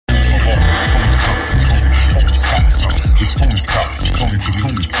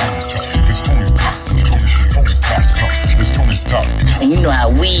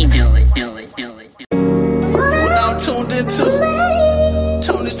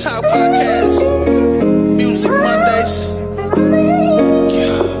Talk Podcast, Music Mondays.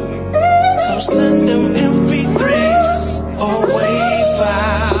 Yeah. So send them MP3s or WAV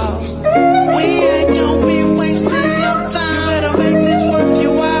files. We ain't gon' be wasting your time. You better make this worth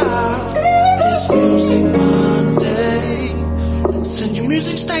your while. This Music Monday. Send your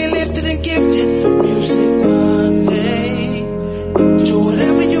music, stay lifted and gifted. Music Monday. Do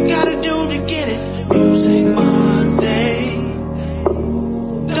whatever you gotta do to get it. Music Monday.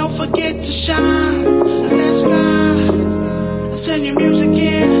 Don't forget to shine. Let's grind. Send your music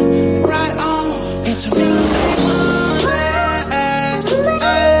in. Right on into Music Monday.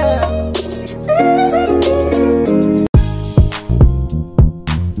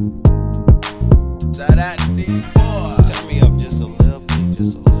 Shout out to D4. Turn me up just a little bit,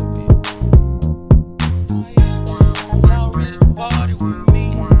 just a little bit. Y'all ready to party with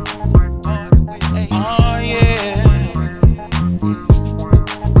me? Party with A. Oh yeah.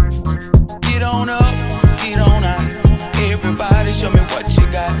 Get on up, get on out. Everybody show me what you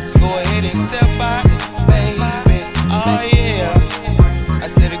got. Go ahead and step by, baby. Oh yeah. I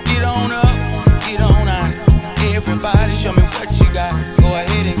said get on up, get on out. Everybody show me what you got. Go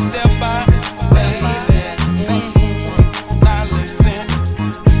ahead and step by, baby. Now listen.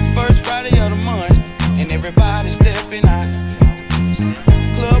 First Friday of the month, and everybody stepping out.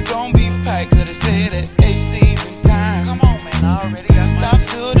 Club gon' be packed, coulda said at 8 season time. Come on, man, I already got stop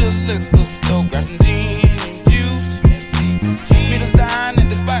to the liquor store, grab some gin and juice. Meet us down at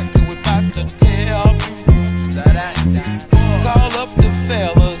the spot, 'cause we bout to tear off the roof. Call up the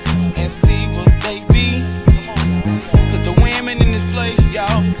fellas and see what they be. 'Cause the women in this place,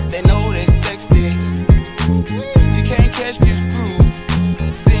 y'all, they know they sexy. You can't catch this groove,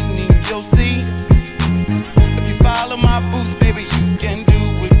 sitting in your seat. If you follow my boots, baby, you can do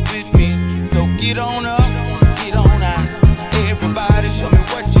it with me. So get on up, get on out. Everybody show me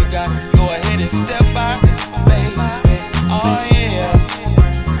what you got. Go ahead and step by, baby. Oh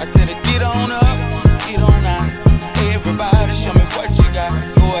yeah. I said get on up, get on out. Everybody show me what you got.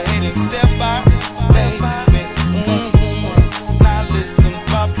 Go ahead and step by, baby. Now listen,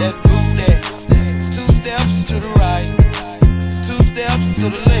 pop that booty. 2 steps to the right, 2 steps to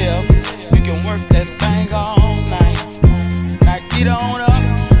the left. You can work that thing all night. Now get on up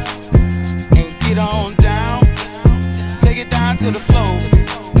and get on down. Take it down to the floor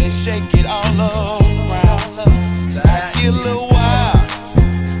and shake it all around. Now get a little wild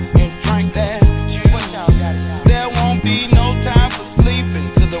and drink that juice. There won't be no time for sleeping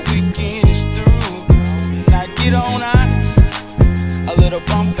till the weekend is through. Now get on out, a little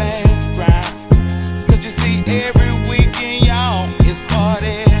bump and grind. 'Cause you see every weekend, y'all, it's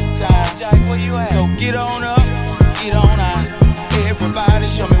party time. So get on up, get on out. Everybody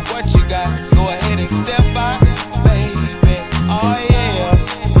show me what you got. Go ahead and step by, baby. Oh yeah.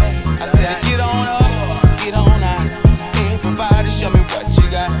 I said get on up, get on out. Everybody show me what you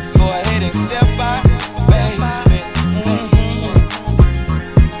got. Go ahead and step by, baby.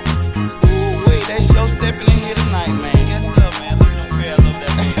 Ooh, wait, they show stepping in here tonight, man. Yes, sir, man. Look at them girls over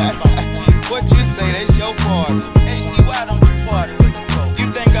there. What you say? They show party. Hey, see, why don't you party with the folks? You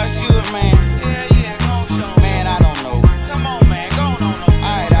think I should, man? Yeah, go on, show me. Man, I don't know. Come on, man, go on.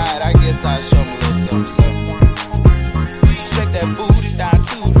 Alright, I guess I'll show me a little something. Shake that booty down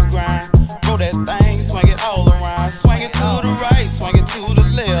to the grind. Roll that thing, swing it all around. Swing it to the right, swing it to the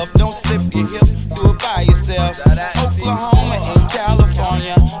left. Don't slip your hip, do it by yourself. Oklahoma and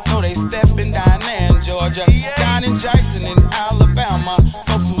California, know they stepping down there in Georgia. Down in Jackson in Alabama,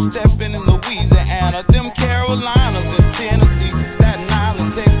 folks who stepping in Louisiana. Them Carolinas and Tennessee, Staten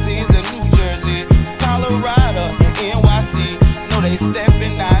Island, Texas and New Jersey, Colorado and NYC, know they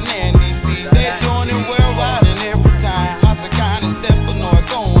stepping down there in DC. They doing it worldwide and every time. Lots of kind of stepping or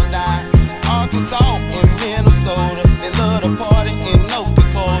going down. Arkansas and Minnesota, they love to party in North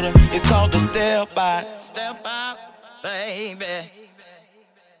Dakota. It's called the step out. Step out, baby.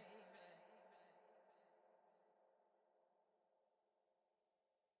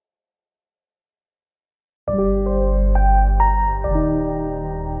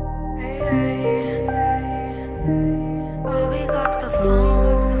 All we got's the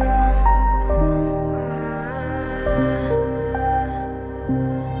phone.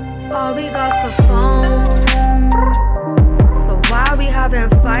 All we got's the phone. So why we having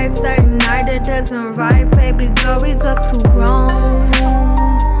fights every night? It isn't right, baby girl. We just too grown.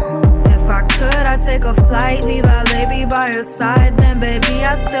 If I could, I'd take a flight, leave LA, be by your side. Then baby,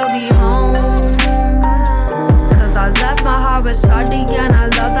 I'd still be home. 'Cause I left my heart with Shawty, and I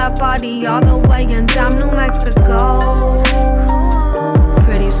love that body all the way in damn New Mexico.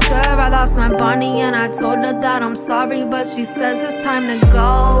 Pretty sure I lost my Bonnie, and I told her that I'm sorry, but she says it's time to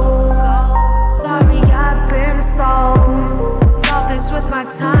go. Sorry, I've been so selfish with my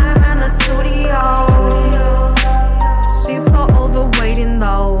time and the studio. She's so over waiting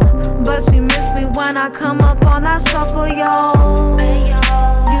though, but she missed me when I come up on that shuffle, yo.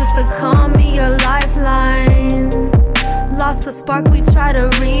 Used to call me your lifeline. Lost the spark, we try to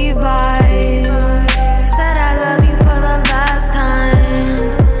revive. Said I love you for the last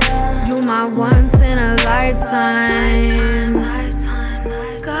time. You my once in a lifetime.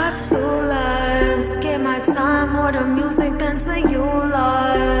 Got 2 lives. Gave my time more to music than to you,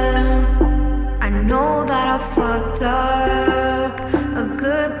 love. I know that I fucked up. A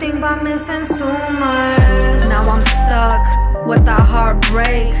good thing by missing too much. Now I'm stuck with that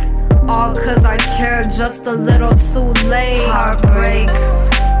heartbreak. All cause I cared just a little too late. Heartbreak.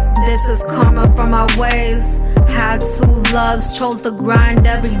 This is karma from my ways. Had 2 loves, chose the grind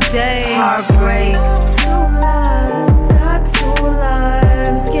every day. Heartbreak. 2 loves, got 2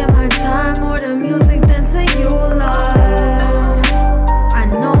 lives. Give my time more to music than to you, love. I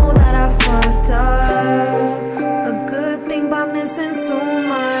know that I fucked up. A good thing by missing too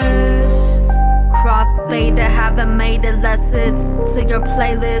much. Crossfaded, haven't made it, less it's to your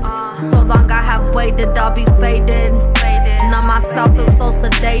playlist. So long I have waited, I'll be faded. Now myself is so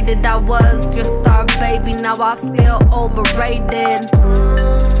sedated. I was your star, baby, now I feel overrated.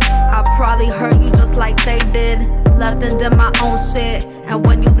 I probably hurt you just like they did. Left and did my own shit, and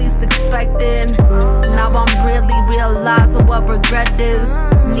when you least expected. Now I'm really realizing what regret is.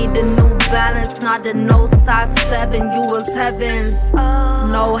 Need a new balance, not a no size 7. You was heaven.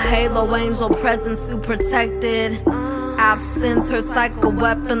 No halo, angel presence, you protected. Absence hurts like a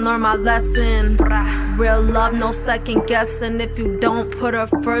weapon, learn my lesson. Real love, no second guessing. If you don't put her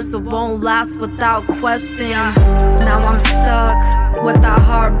first, it won't last without question. Now I'm stuck with that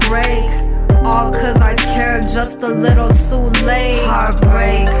heartbreak. All cause I cared just a little too late.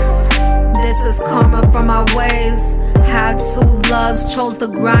 Heartbreak. This is karma from my ways. Had 2 loves, chose the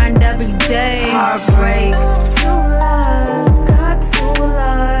grind every day. Heartbreak. 2 loves, got 2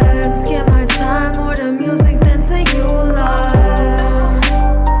 lives. Give my time more to music than to you, love.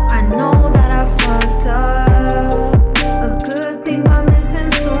 I know that I fucked up. A good thing by missing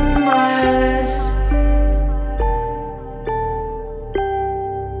too much.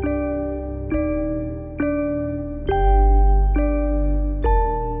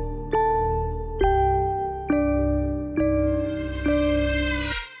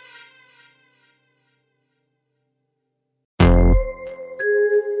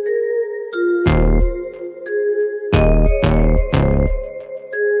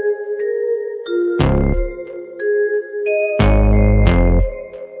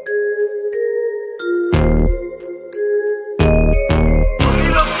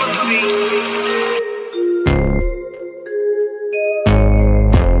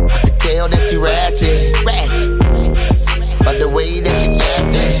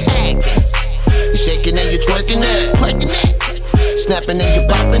 Snapping and you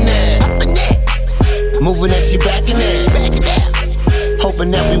popping that, moving that she backing that,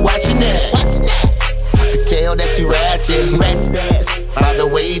 hoping that we watching that. I could tell that she ratchet ass by the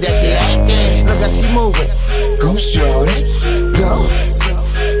way that she acting. Look how she moving. Go shorty, go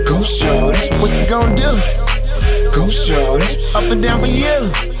shorty. What she gon' do? Go shorty, up and down for you.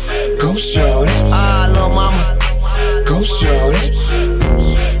 Go shorty, little mama. Go shorty,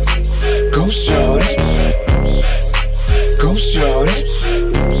 go shorty. Go shorty,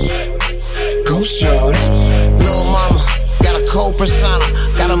 go shorty. Lil' mama, got a cold persona,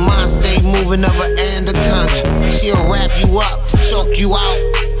 got a mind state moving of an anaconda. She'll wrap you up to choke you out,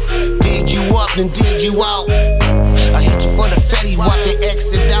 dig you up then dig you out. I hit you for the fatty, walk the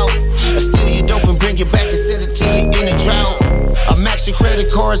exit out. I steal your dope and bring it back and send it to you in a drought. I max your credit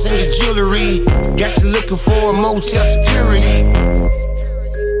cards and your jewelry, got you looking for a motel security.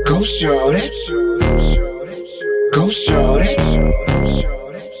 Go shorty. Go shorty,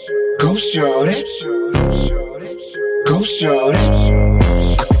 go shorty, go shorty.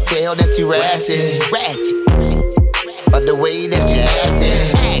 I can tell that you ratchet, by the way that you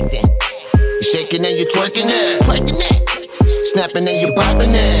acting. You shaking and you twerking it, snapping and you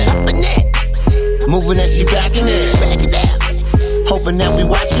popping it, moving and she backing it, hoping that we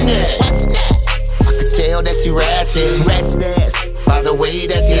watching it. I can tell that you ratchet ass by the way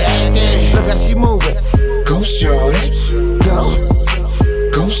that she acting. Look how she moving. Go shorty,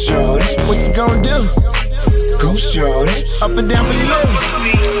 go shorty. What she gon' do? Go shorty, up and down for you.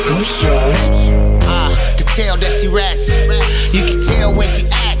 Go shorty. Can tell that she ratchet. You can tell when she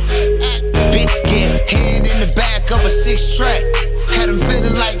act. Biscuit, hand in the back of a 6-track. Had him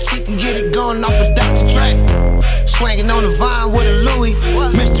feeling like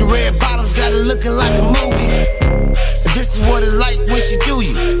looking like a movie. And this is what it's like when she do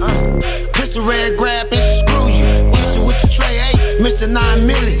you. Pistol red grab and she screw you. Hit you with the tray, hey, Mr. 9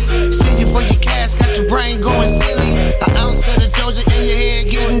 milli. Steal you for your cash, got your brain going silly. An ounce of the doja in your head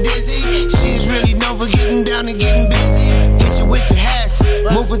getting dizzy. She is really known for getting down and getting busy. Hit you with the hatchet,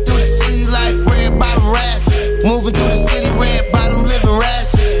 moving through the city like red bottom ratchet. Moving through the city, red bottom living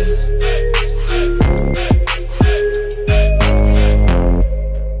ratchet.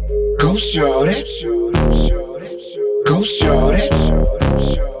 Go shorty, go shorty,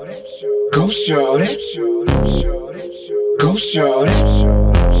 go shorty, go shorty.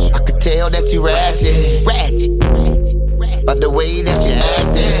 I could tell that you ratchet, by the way that you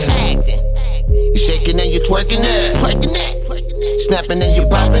acting. You shaking and you twerking it, snapping and you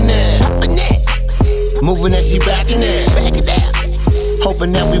popping it, moving and she backing it,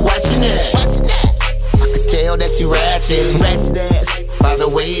 hoping that we watching it. I could tell that you ratchet ass. By the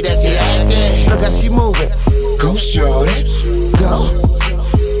way that she acting, look how she moving. Go shorty, go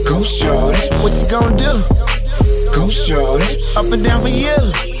shorty. What you gonna do? Go shorty, up and down for you.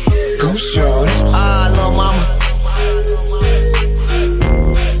 Go shorty, little mama.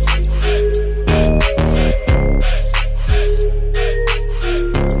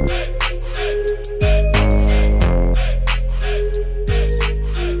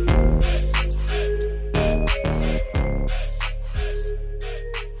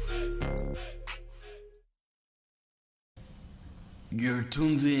 You're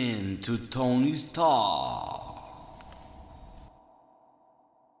tuned in to Tony's Talk.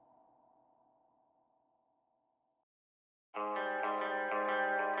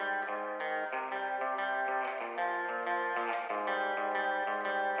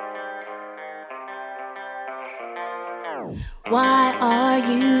 Why are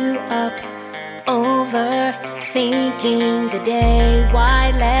you up overthinking the day?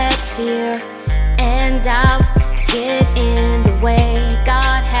 Why let fear and doubt get in the way?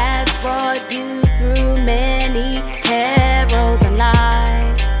 God has brought you through many perils in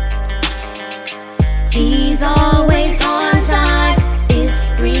life. He's always on time.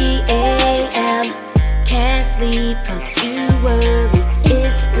 It's 3 a.m. Can't sleep 'cause you worry.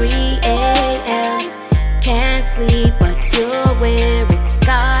 It's 3 a.m. Can't sleep but you're weary.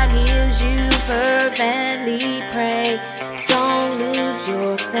 God hears you, fervently pray. Don't lose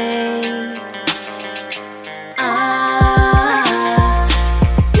your faith.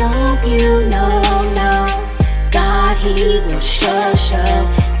 Don't you know, God, He will show.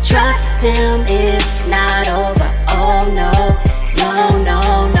 Trust Him, it's not over. Oh no,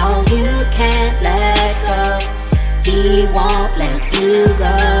 you can't let go. He won't let you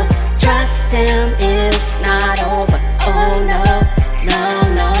go. Trust Him, it's not over. Oh no.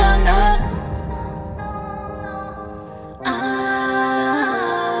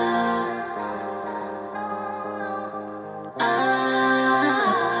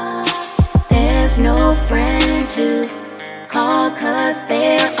 There's no friend to call 'cause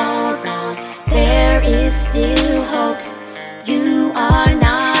they're all gone. There is still hope. You are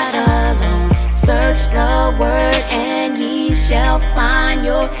not alone. Search the word and ye shall find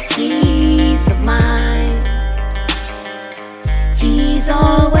your peace of mind. He's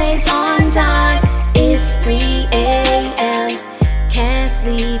always on time. It's 3 a.m. Can't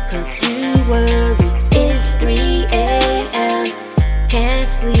sleep 'cause you worry. It's 3 a.m. Can't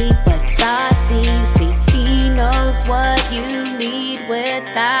sleep but God sees me. He knows what you need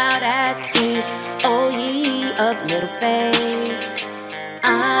without asking. Oh, ye of little faith.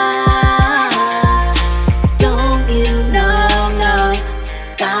 Don't you know,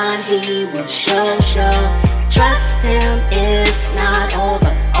 God, He will show. Trust Him, it's not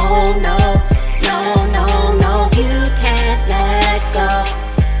over. Oh no, you can't let go.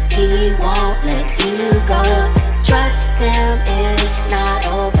 He won't let you go. Trust Him, it's not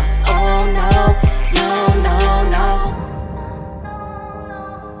over. Oh no.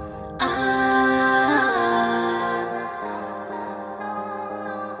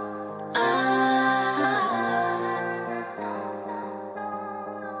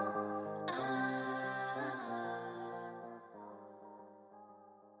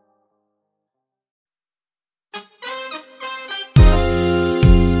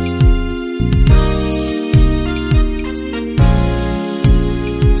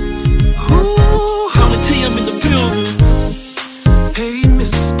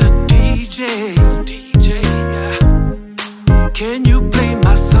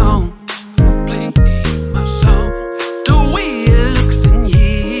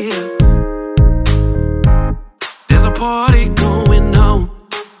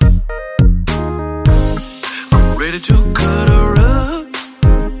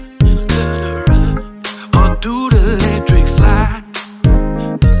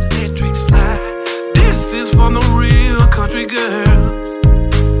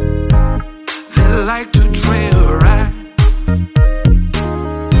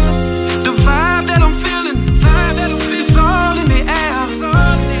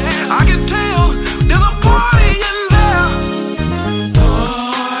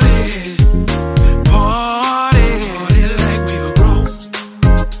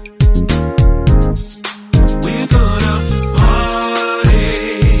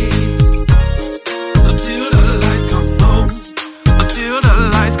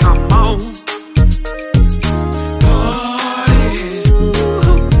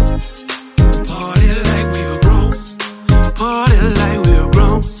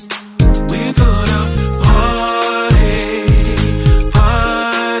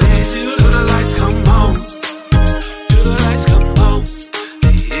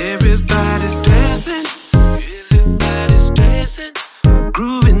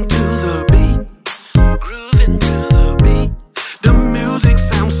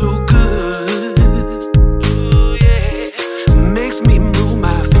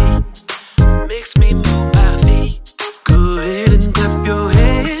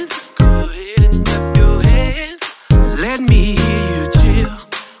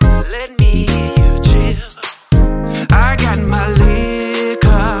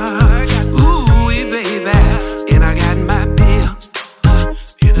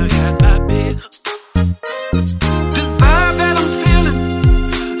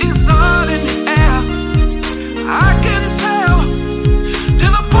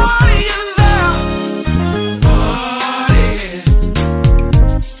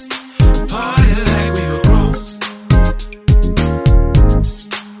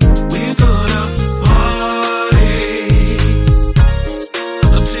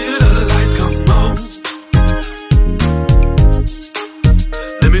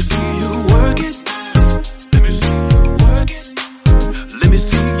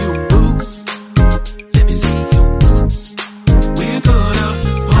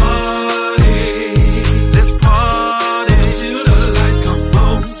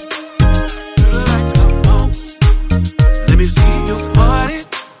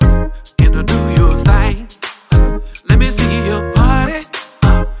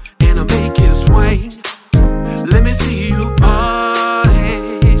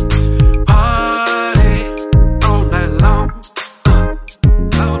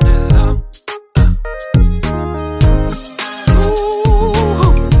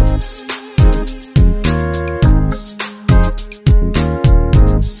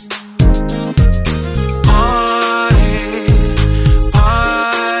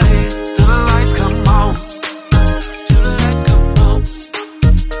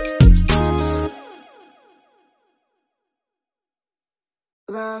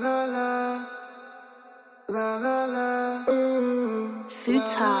 La la la, la la la, ooh.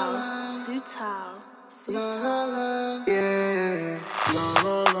 Futile. La la la, yeah. La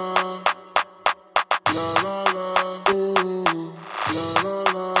la la, la la la, ooh. La la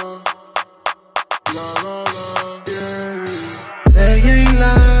la, la la la, yeah. They ain't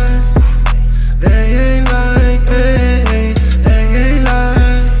lying, they ain't like me. They ain't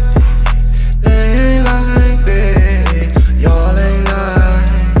lying, they ain't like me. Y'all ain't lying,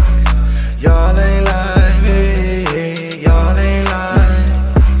 y'all ain't like me. Y'all ain't lying,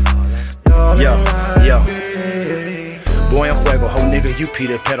 y'all ain't like me. Boy, I'm fuego, ho nigga, you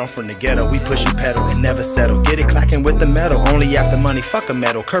Peter Pet, I'm from the ghetto. We push you pedal and never settle. Get it clacking with the metal, only after money, fuck a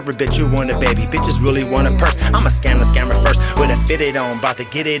medal. Curve a bitch, you want a baby, bitches really want a purse. I'm a scammer first, with a fitted on, bout to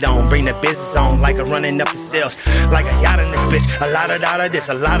get it on. Bring the business on, like a running up the sales. Like a yacht in this bitch, a lot of data this,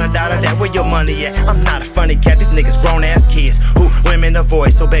 a lot of data that. Where your money at? I'm not a funny cat, these niggas grown ass kids who women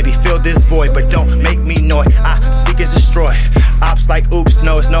avoid. So baby, fill this void, but don't make me know it. I seek and destroy. Ops like oops,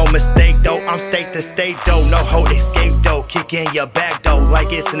 no, it's no mistake though. I'm state to state though, no hold escape though. Kick in your back though,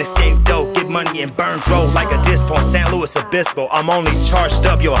 like it's an escape though. Get money and burn throw like a dispo in San Luis Obispo. I'm only charged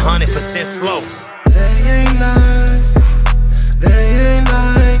up, you're 100% slow. They ain't lying, they ain't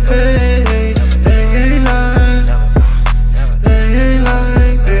like me. They ain't lying, they ain't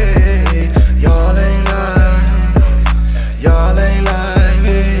like me. Y'all ain't lying, y'all ain't like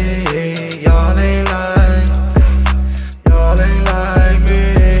me. Y'all ain't lying, y'all ain't like me.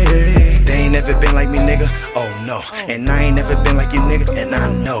 They ain't never been like me, nigga. Oh no, and I ain't never been like you, nigga, and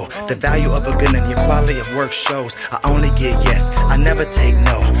I know the value of a gun and your quality of work shows. I only get yes, I never take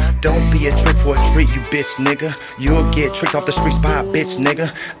no. Don't be a trick for a treat, you bitch, nigga. You'll get tricked off the streets by a bitch, nigga.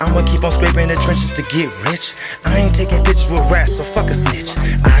 I'ma keep on scraping the trenches to get rich. I ain't taking bitches with rats, so fuck a snitch.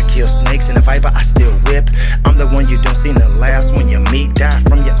 I kill snakes in a fight, but I still whip. I'm the one you don't see in the last when you meet. Die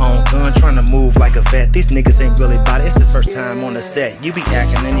from your own gun, trying to move like a vet. These niggas ain't really about it, it's his first time on the set. You be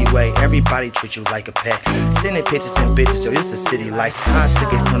acting anyway, everybody treat you like a pet. Sending pictures and bitches, yo, this a city life. I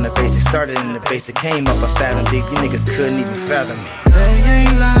took it from the basics, started in the basic. Came up a fathom deep, you niggas couldn't even fathom me. They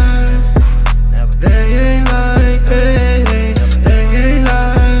ain't lying, they ain't like me. They ain't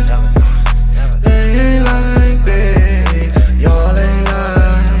lying, they ain't like me. Y'all ain't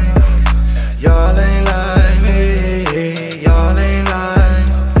lying, y'all ain't like me. Y'all ain't lying,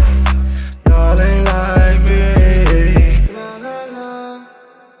 y'all ain't like me. La la la,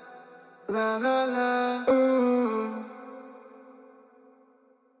 la la la, ooh.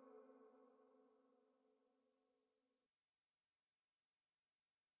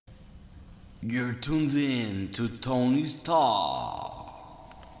 You're tuned in to Tony's Talk.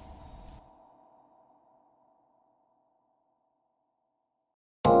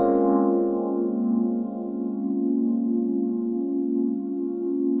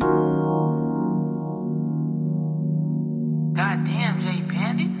 Goddamn, J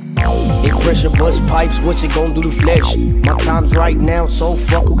Bandit. If pressure bust pipes, what's it gon' do to flesh? My time's right now, so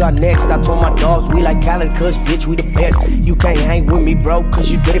fuck who got next. I told my dogs we like Khaled, cause bitch we the best. You can't hang with me, bro,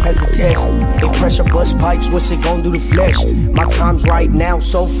 cause you didn't pass the test. If pressure bust pipes, what's it gon' do to flesh? My time's right now,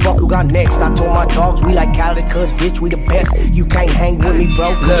 so fuck who got next. I told my dogs we like Khaled, cause bitch we the best. You can't hang with me,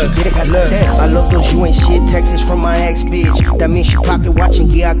 bro, cause you didn't pass the test. I love those you ain't shit texts from my ex bitch. That means she pocket watching,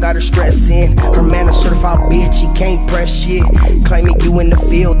 yeah, I got her stress in. Her man a certified bitch, he can't press shit. Claiming you in the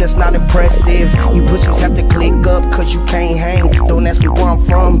field, that's not impressive. You pussies have to click up cause you can't hang. Don't ask me where I'm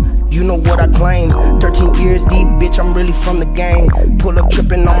from, you know what I claim. 13 years deep, bitch, I'm really from the gang. Pull up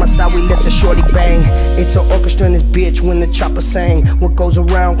tripping on my side, we let the shorty bang. It's an orchestra in this bitch when the chopper sang. What goes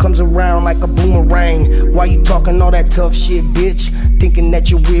around comes around like a boomerang. Why you talking all that tough shit, bitch? Thinking that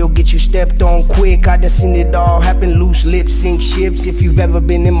you real, get you stepped on quick. I done seen it all happen, loose lips sink ships. If you've ever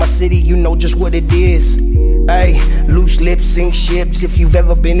been in my city, you know just what it is. Hey, loose lips sink ships. If you've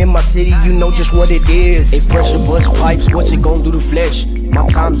ever been in my city, you know just what it is. If pressure bust pipes, what's it gon' do to flesh? My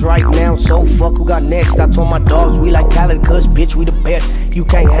time's right now, so fuck who got next. I told my dogs we like Khaled, cause bitch we the best. You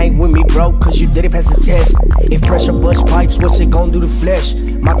can't hang with me, bro, cause you didn't pass the test. If pressure bust pipes, what's it gon' do to flesh?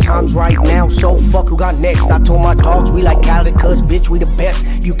 My time's right now, so fuck who got next. I told my dogs we like Khaled, cause bitch we the best.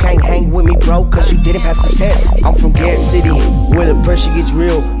 You can't hang with me, bro, cause you didn't pass the test. I'm from Gad City, where the pressure gets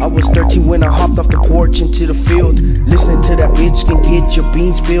real. I was 13 when I hopped off the porch into the field. Listening to that bitch can get your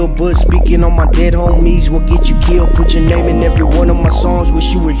beans spilled, but speaking on my dead homies will get you killed. Put your name in every one of my songs,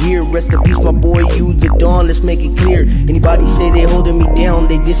 wish you were here. Rest in peace, my boy, you the dawn, let's make it clear. Anybody say they holding me down,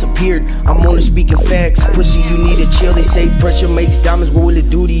 they disappeared. I'm only speaking facts, pussy, you need to chill. They say pressure makes diamonds, what will it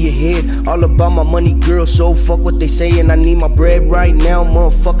do to your head. All about my money, girl, so fuck what they saying. I need my bread right now,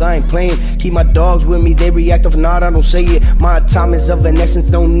 motherfucker, I ain't playing. Keep my dogs with me, they react if not, I don't say it. My time is of an essence,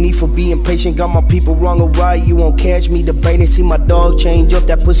 no need for being patient. Got my people wrong or right, you won't catch me debating. See my dog change up,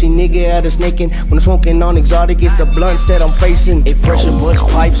 that pussy nigga had a snaking. When I'm smoking on exotic, it's the blunts that I'm facing. If pressure bust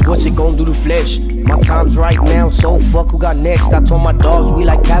pipes, what's it gon' do to flesh? My time's right now, so fuck who got next. I told my dogs we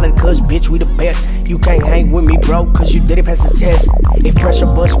like Khaled, cause bitch we the best. You can't hang with me, bro, cause you didn't pass the test. If pressure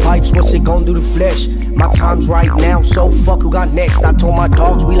bust pipes, what's it gon' do to flesh? My time's right now, so fuck who got next. I told my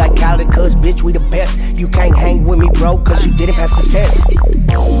dogs we like Khaled, cause bitch we the best. You can't hang with me, bro, cause you didn't pass the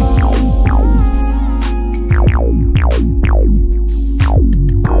test.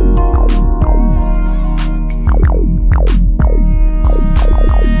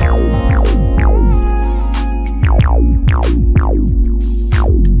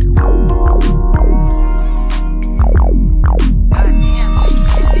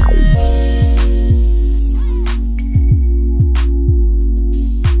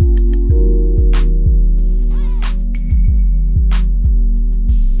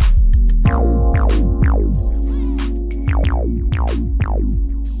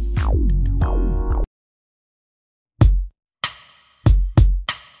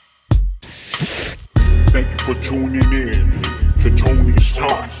 Thank you for tuning in to Tony's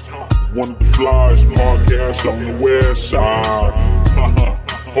Talk, one of the flyest podcasts on the west side.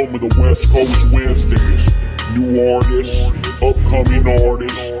 Home of the West Coast Wednesdays. New artists, upcoming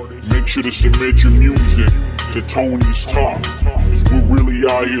artists. Make sure to submit your music to Tony's Talk, cause we're really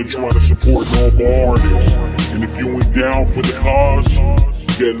out here trying to support local artists. And if you ain't down for the cause,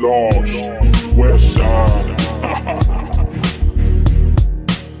 get lost. West side.